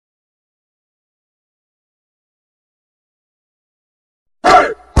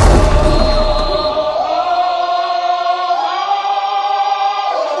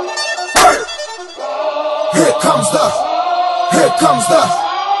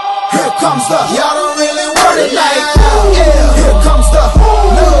y'all don't really want it like yeah. Here comes the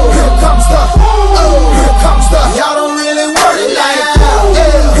no, here comes the oh, here comes the y'all don't really want it like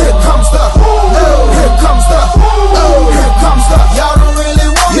yeah. Here comes the no, here comes the oh, here comes the y'all don't really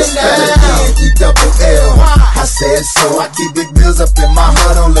want it like E-double-L. I said so, I keep big bills up in my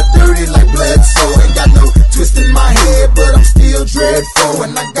hood on the dirty like Bledsoe. Ain't got no twist in my head, but I'm still dreadful.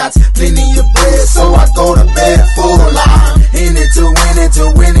 And I got plenty of bread, so I go to bed full. I'm in it to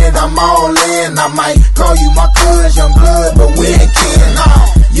win it, I'm all in. I might call you my cuz, young blood, but we ain't kin.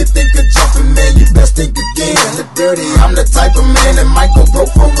 You think of jumping, man, you best think again. The dirty, I'm the type of man that might go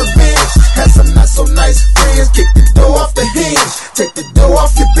broke for revenge. Had some not so nice friends, kick the door off the hinge, take the door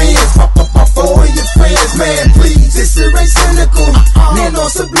off your bins, pop up my phone with your friends, man, please. This shit ain't cynical, man,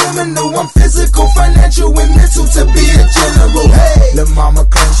 no subliminal. I'm physical, financial, and mental to be a general. Hey, the mama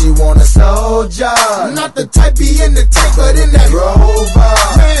claims she want a soldier, not the type be in the tank, but in that Rover.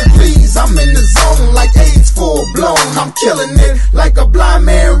 Man, please, I'm in the zone like AIDS full blown. I'm killing it like a blind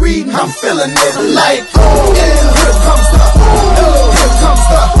man reading. I'm feeling it like oh yeah. Here comes the oh, here comes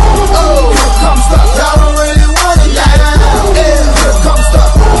the oh, here comes the y'all don't really want it like yeah. Here comes the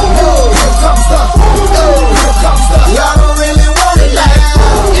oh, here comes the oh, here comes the y'all don't really want it like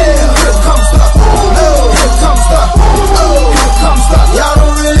yeah. Here comes the oh, here comes the oh, here comes the y'all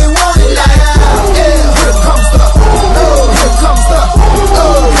don't really want it like yeah. Here comes the oh, here comes the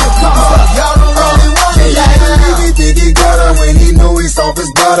oh, here comes the y'all don't really want it like he think he got her when he know he's off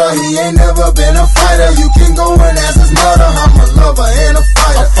his butter. He ain't never been a fighter. You can go and ask his mother. I'm a lover and a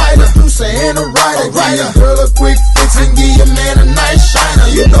fighter, producer and a writer. Give your girl a quick fix and give your man a nice shiner.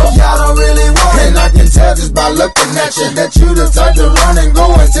 You know y'all don't really want it, and I can tell just by looking at you that you the type to run and go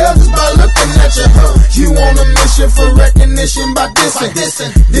and tell just by looking at you. You on a mission for recognition by dissing.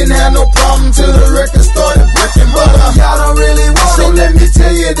 Didn't have no problem till the record started breaking, but y'all don't really want it. So let me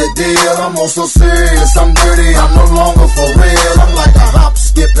tell you the deal. I'm also serious. I'm dirty. I'm no longer for real. I'm like a hop,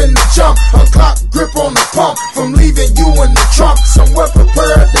 skip, and a jump, a clock grip on the pump. From leaving you in the trunk, somewhere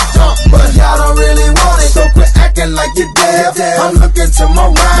prepared to dump. But y'all don't really want it, so quit acting like you're deaf. I'm looking to my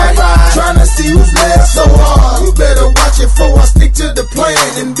right, trying to see who's left. So you better watch it before I stick to the plan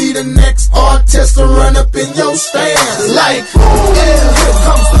and be the next artist to run up in your stand. Like yeah, here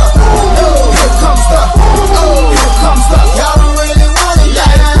comes the oh, here comes the oh, here comes the y'all don't really want it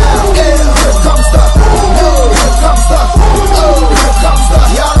like yeah, here comes the oh, here comes the oh, here comes the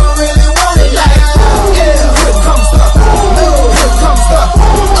y'all don't really want it like yeah, here comes the oh, here comes the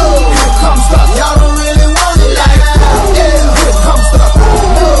oh, here comes the y'all don't really want it like yeah, here comes the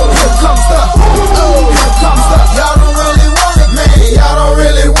oh, here comes the oh, here comes the y'all don't really want it, man, y'all don't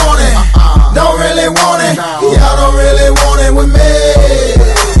really want it, don't really want it, y'all don't really want it with me.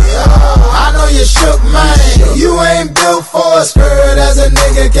 I know you shook, man. You ain't built for a skirt as a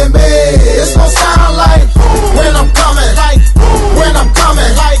nigga can be. It's gon' sound like when I'm coming, like when I'm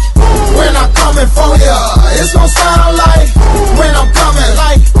coming, like when I'm coming for ya. It's gon' sound like